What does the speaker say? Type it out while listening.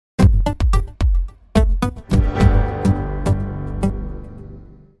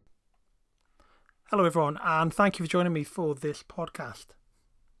Hello everyone, and thank you for joining me for this podcast.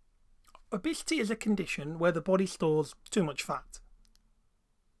 Obesity is a condition where the body stores too much fat.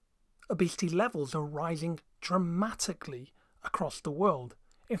 Obesity levels are rising dramatically across the world.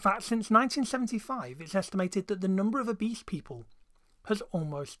 In fact, since 1975, it's estimated that the number of obese people has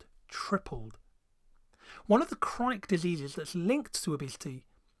almost tripled. One of the chronic diseases that's linked to obesity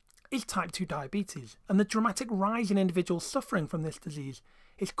is type 2 diabetes, and the dramatic rise in individuals suffering from this disease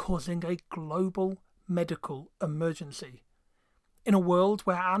is causing a global medical emergency. In a world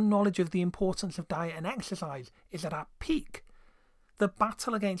where our knowledge of the importance of diet and exercise is at our peak, the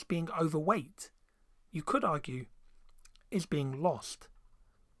battle against being overweight, you could argue, is being lost.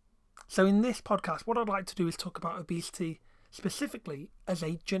 So in this podcast, what I'd like to do is talk about obesity specifically as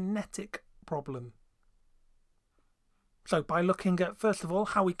a genetic problem. So by looking at, first of all,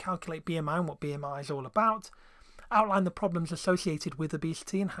 how we calculate BMI and what BMI is all about, outline the problems associated with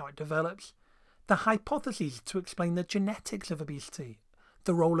obesity and how it develops, the hypotheses to explain the genetics of obesity,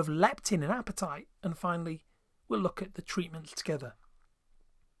 the role of leptin in appetite, and finally, we'll look at the treatments together.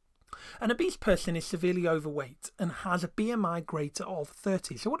 An obese person is severely overweight and has a BMI greater of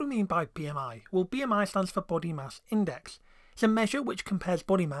 30. So what do we mean by BMI? Well, BMI stands for Body Mass Index. It's a measure which compares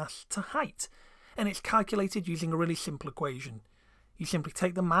body mass to height, and it's calculated using a really simple equation. You simply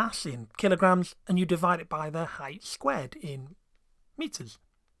take the mass in kilograms and you divide it by the height squared in meters.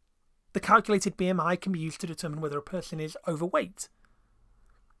 The calculated BMI can be used to determine whether a person is overweight.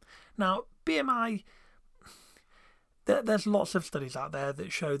 Now, BMI, there's lots of studies out there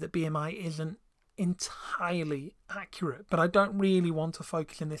that show that BMI isn't entirely accurate, but I don't really want to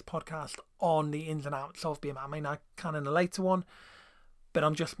focus in this podcast on the ins and outs of BMI. I mean, I can in a later one, but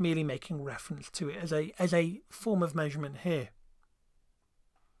I'm just merely making reference to it as a form of measurement here.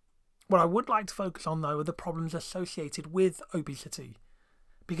 What I would like to focus on, though, are the problems associated with obesity,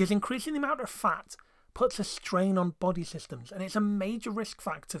 because increasing the amount of fat puts a strain on body systems, and it's a major risk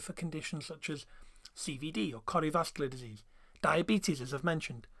factor for conditions such as CVD or cardiovascular disease, diabetes, as I've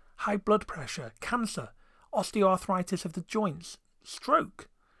mentioned, high blood pressure, cancer, osteoarthritis of the joints, stroke.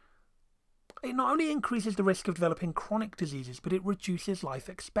 It not only increases the risk of developing chronic diseases, but it reduces life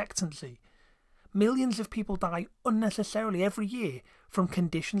expectancy. Millions of people die unnecessarily every year from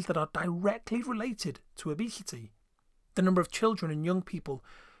conditions that are directly related to obesity. The number of children and young people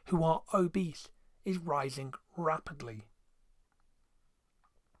who are obese is rising rapidly.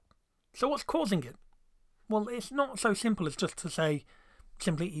 So what's causing it? Well, it's not so simple as just to say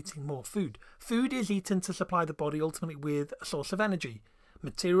simply eating more food. Food is eaten to supply the body ultimately with a source of energy,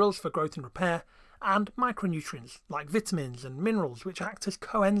 materials for growth and repair, and micronutrients like vitamins and minerals which act as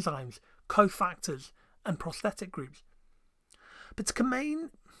coenzymes, cofactors, and prosthetic groups. But to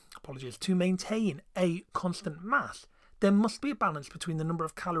maintain a constant mass, there must be a balance between the number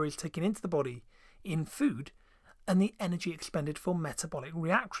of calories taken into the body in food and the energy expended for metabolic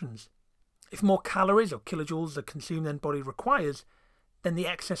reactions. If more calories or kilojoules are consumed than body requires, then the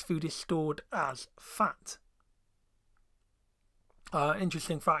excess food is stored as fat.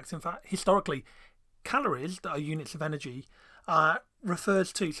 Interesting fact, in fact, historically, calories, that are units of energy,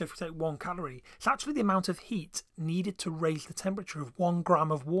 refers to, so if we take 1 calorie, it's actually the amount of heat needed to raise the temperature of 1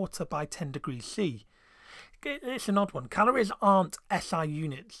 gram of water by 10 degrees C. It's an odd one. Calories aren't SI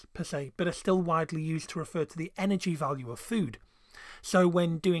units per se, but are still widely used to refer to the energy value of food. So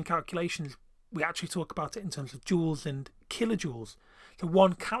when doing calculations, we actually talk about it in terms of joules and kilojoules. So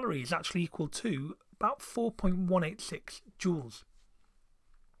 1 calorie is actually equal to about 4.186 joules.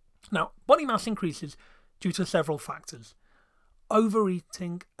 Now, body mass increases due to several factors: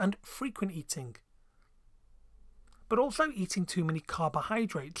 overeating and frequent eating, but also eating too many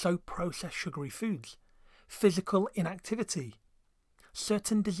carbohydrates, so processed sugary foods, physical inactivity,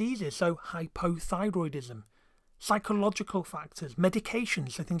 certain diseases, so hypothyroidism, psychological factors,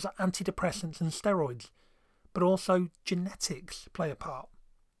 medications, so things like antidepressants and steroids, but also genetics play a part.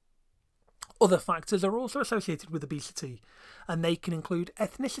 Other factors are also associated with obesity, and they can include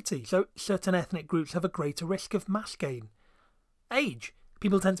ethnicity, so certain ethnic groups have a greater risk of mass gain. Age,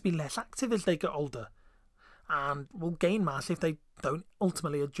 people tend to be less active as they get older, and will gain mass if they don't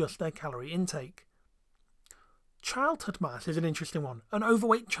ultimately adjust their calorie intake. Childhood mass is an interesting one. An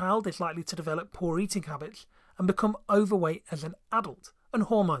overweight child is likely to develop poor eating habits and become overweight as an adult. And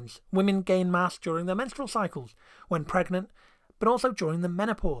hormones. Women gain mass during their menstrual cycles, when pregnant, but also during the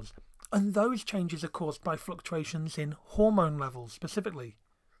menopause. And those changes are caused by fluctuations in hormone levels specifically.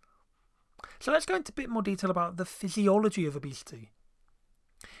 So let's go into a bit more detail about the physiology of obesity.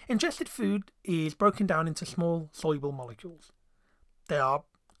 Ingested food is broken down into small soluble molecules. They are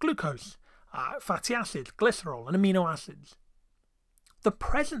glucose, fatty acids, glycerol, and amino acids. The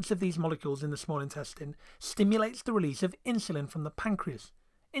presence of these molecules in the small intestine stimulates the release of insulin from the pancreas.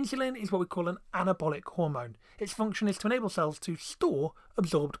 Insulin is what we call an anabolic hormone. Its function is to enable cells to store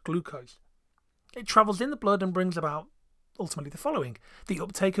absorbed glucose. It travels in the blood and brings about ultimately the following: the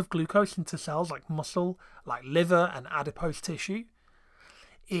uptake of glucose into cells like muscle, like liver and adipose tissue.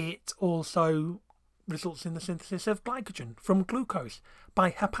 It also results in the synthesis of glycogen from glucose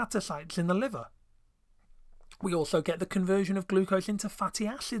by hepatocytes in the liver. We also get the conversion of glucose into fatty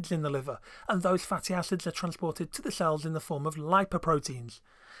acids in the liver, and those fatty acids are transported to the cells in the form of lipoproteins.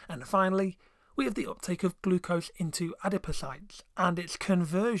 And finally, we have the uptake of glucose into adipocytes and its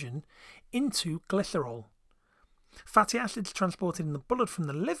conversion into glycerol. Fatty acids transported in the blood from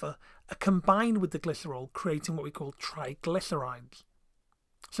the liver are combined with the glycerol, creating what we call triglycerides.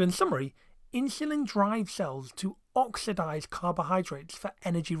 So in summary, insulin drives cells to oxidize carbohydrates for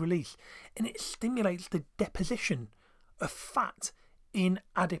energy release, and it stimulates the deposition of fat in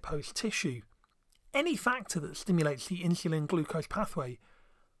adipose tissue. Any factor that stimulates the insulin-glucose pathway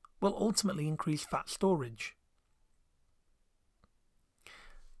will ultimately increase fat storage.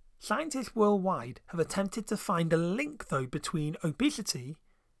 Scientists worldwide have attempted to find a link, though, between obesity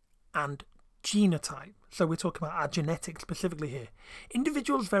and genotype. So we're talking about our genetics specifically here.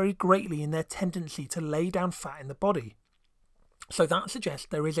 Individuals vary greatly in their tendency to lay down fat in the body. So that suggests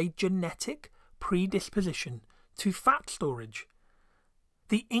there is a genetic predisposition to fat storage.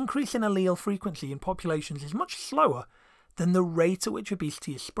 The increase in allele frequency in populations is much slower than the rate at which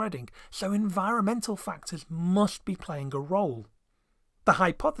obesity is spreading, so environmental factors must be playing a role. The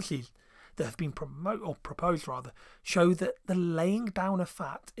hypotheses that have been proposed show that the laying down of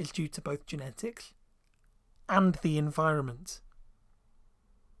fat is due to both genetics and the environment.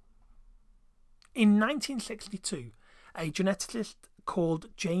 In 1962, a geneticist called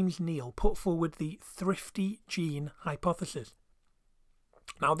James Neal put forward the thrifty gene hypothesis.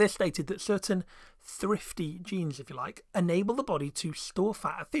 Now, this stated that certain thrifty genes, if you like, enable the body to store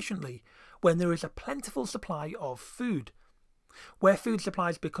fat efficiently when there is a plentiful supply of food. Where food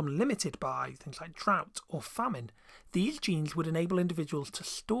supplies become limited by things like drought or famine, these genes would enable individuals to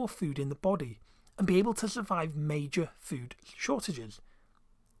store food in the body and be able to survive major food shortages.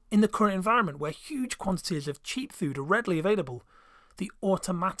 In the current environment, where huge quantities of cheap food are readily available, the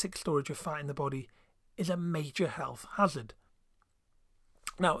automatic storage of fat in the body is a major health hazard.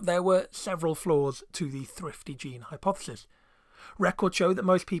 Now, there were several flaws to the thrifty gene hypothesis. Records show that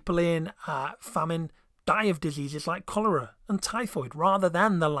most people in famine die of diseases like cholera and typhoid rather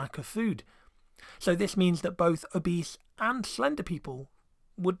than the lack of food. So this means that both obese and slender people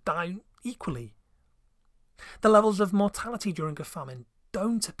would die equally. The levels of mortality during a famine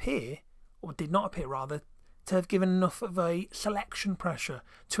don't appear, or did not appear rather, to have given enough of a selection pressure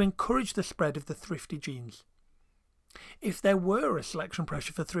to encourage the spread of the thrifty genes. If there were a selection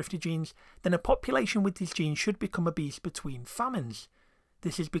pressure for thrifty genes, then a population with these genes should become obese between famines.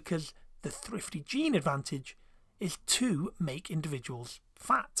 This is because the thrifty gene advantage is to make individuals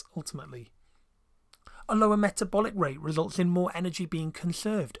fat, ultimately. A lower metabolic rate results in more energy being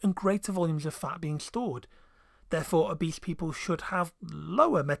conserved and greater volumes of fat being stored. Therefore, obese people should have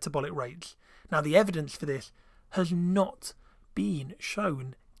lower metabolic rates. Now, the evidence for this has not been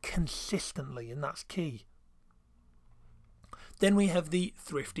shown consistently, and that's key. Then we have the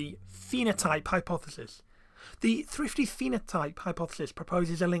thrifty phenotype hypothesis. The thrifty phenotype hypothesis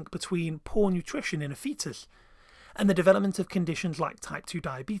proposes a link between poor nutrition in a fetus and the development of conditions like type 2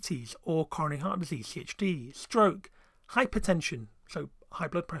 diabetes or coronary heart disease, CHD, stroke, hypertension, so high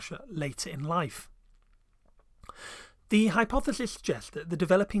blood pressure, later in life. The hypothesis suggests that the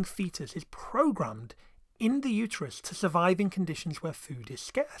developing fetus is programmed in the uterus to survive in conditions where food is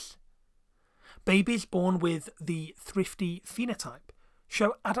scarce. Babies born with the thrifty phenotype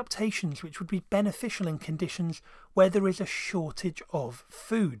show adaptations which would be beneficial in conditions where there is a shortage of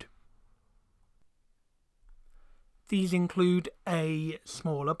food. These include a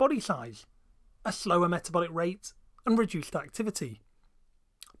smaller body size, a slower metabolic rate, and reduced activity.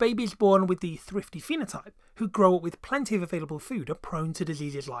 Babies born with the thrifty phenotype, who grow up with plenty of available food, are prone to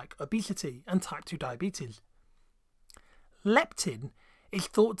diseases like obesity and type 2 diabetes. Leptin is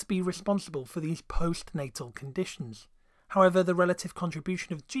thought to be responsible for these postnatal conditions. However, the relative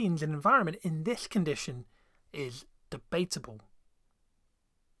contribution of genes and environment in this condition is debatable.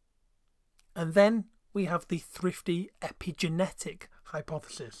 And then we have the thrifty epigenetic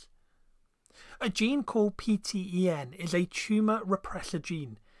hypothesis. A gene called PTEN is a tumour repressor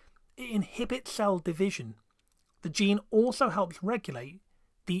gene. It inhibits cell division. The gene also helps regulate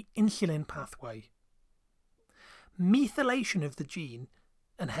the insulin pathway. Methylation of the gene,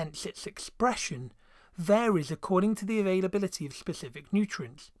 and hence its expression, varies according to the availability of specific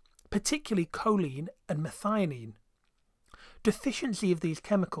nutrients, particularly choline and methionine. Deficiency of these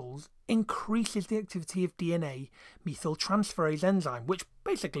chemicals increases the activity of DNA methyltransferase enzyme, which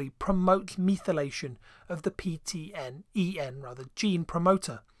basically promotes methylation of the gene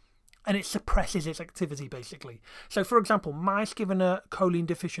promoter, and it suppresses its activity basically. So for example, mice given a choline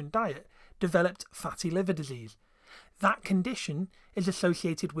deficient diet developed fatty liver disease. That condition is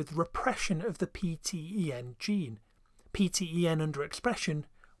associated with repression of the PTEN gene. PTEN underexpression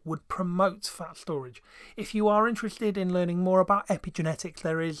would promote fat storage. If you are interested in learning more about epigenetics,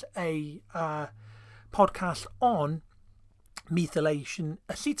 there is a podcast on methylation,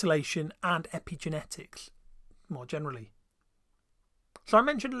 acetylation, and epigenetics more generally. So I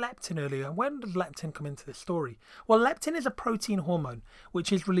mentioned leptin earlier. When does leptin come into this story? Well, leptin is a protein hormone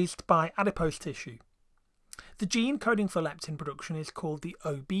which is released by adipose tissue. The gene coding for leptin production is called the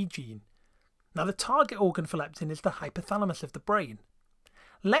OB gene. Now, the target organ for leptin is the hypothalamus of the brain.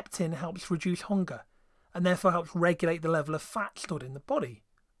 Leptin helps reduce hunger and therefore helps regulate the level of fat stored in the body.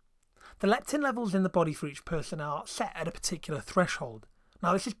 The leptin levels in the body for each person are set at a particular threshold.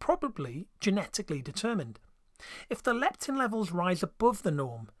 Now, this is probably genetically determined. If the leptin levels rise above the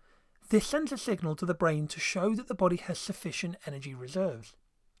norm, this sends a signal to the brain to show that the body has sufficient energy reserves.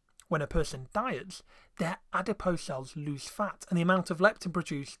 When a person diets, their adipose cells lose fat and the amount of leptin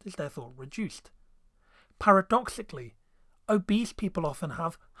produced is therefore reduced. Paradoxically, obese people often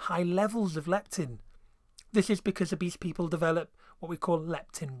have high levels of leptin. This is because obese people develop what we call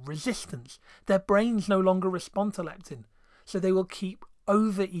leptin resistance. Their brains no longer respond to leptin, so they will keep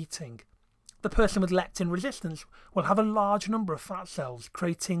overeating. The person with leptin resistance will have a large number of fat cells,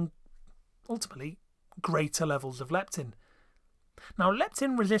 creating ultimately greater levels of leptin. Now,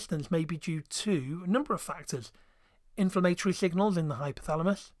 leptin resistance may be due to a number of factors: inflammatory signals in the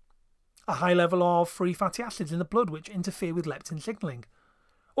hypothalamus, a high level of free fatty acids in the blood which interfere with leptin signalling,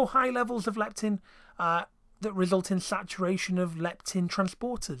 or high levels of leptin that result in saturation of leptin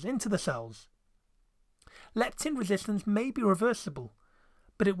transporters into the cells. Leptin resistance may be reversible,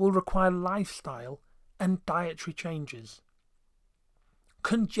 but it will require lifestyle and dietary changes.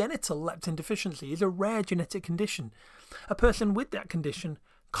 Congenital leptin deficiency is a rare genetic condition. A person with that condition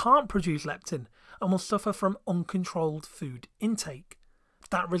can't produce leptin and will suffer from uncontrolled food intake.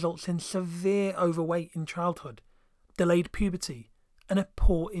 That results in severe overweight in childhood, delayed puberty, and a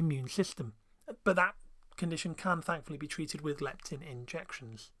poor immune system. But that condition can thankfully be treated with leptin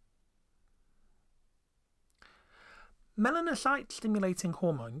injections. Melanocyte-stimulating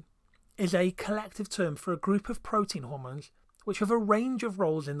hormone is a collective term for a group of protein hormones which have a range of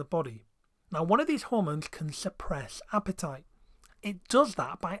roles in the body. Now, one of these hormones can suppress appetite. It does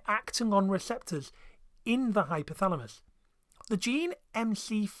that by acting on receptors in the hypothalamus. The gene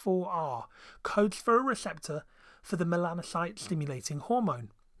MC4R codes for a receptor for the melanocyte-stimulating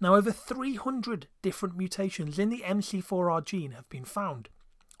hormone. Now, over 300 different mutations in the MC4R gene have been found.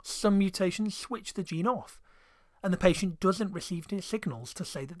 Some mutations switch the gene off, and the patient doesn't receive signals to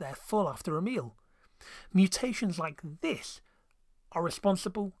say that they're full after a meal. Mutations like this are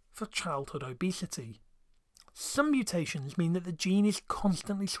responsible for childhood obesity. Some mutations mean that the gene is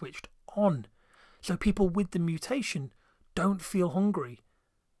constantly switched on, so people with the mutation don't feel hungry,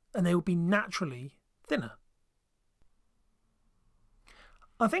 and they will be naturally thinner.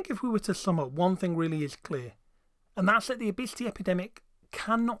 I think if we were to sum up, one thing really is clear, and that's that the obesity epidemic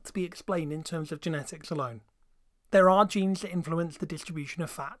cannot be explained in terms of genetics alone. There are genes that influence the distribution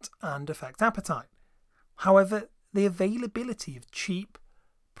of fat and affect appetite. However, the availability of cheap,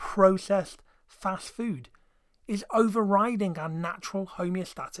 processed, fast food is overriding our natural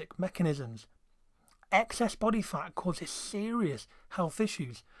homeostatic mechanisms. Excess body fat causes serious health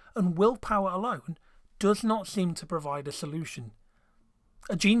issues, and willpower alone does not seem to provide a solution.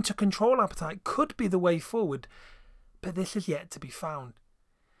 A gene to control appetite could be the way forward, but this is yet to be found.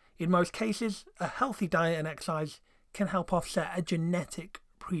 In most cases, a healthy diet and exercise can help offset a genetic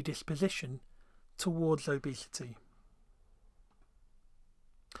predisposition towards obesity.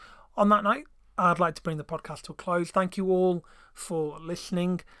 On that note, I'd like to bring the podcast to a close. Thank you all for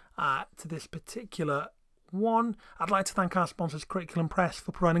listening to this particular one. I'd like to thank our sponsors, Curriculum Press,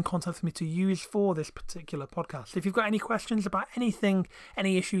 for providing content for me to use for this particular podcast. If you've got any questions about anything,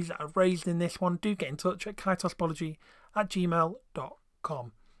 any issues that I've raised in this one, do get in touch at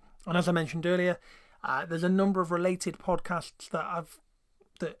kitospology@gmail.com. And as I mentioned earlier, there's a number of related podcasts that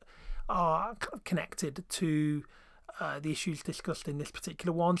are connected to the issues discussed in this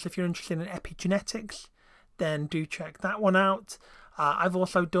particular one. So if you're interested in epigenetics, then do check that one out. I've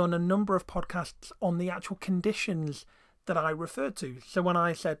also done a number of podcasts on the actual conditions that I referred to. So when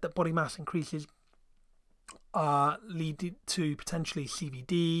I said that body mass increases lead to potentially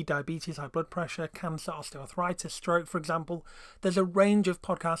CVD, diabetes, high blood pressure, cancer, osteoarthritis, stroke, for example. There's a range of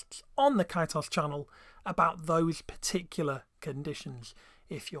podcasts on the Kaitos channel about those particular conditions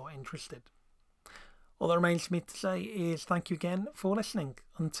if you're interested. All that remains for me to say is thank you again for listening.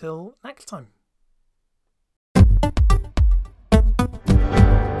 Until next time.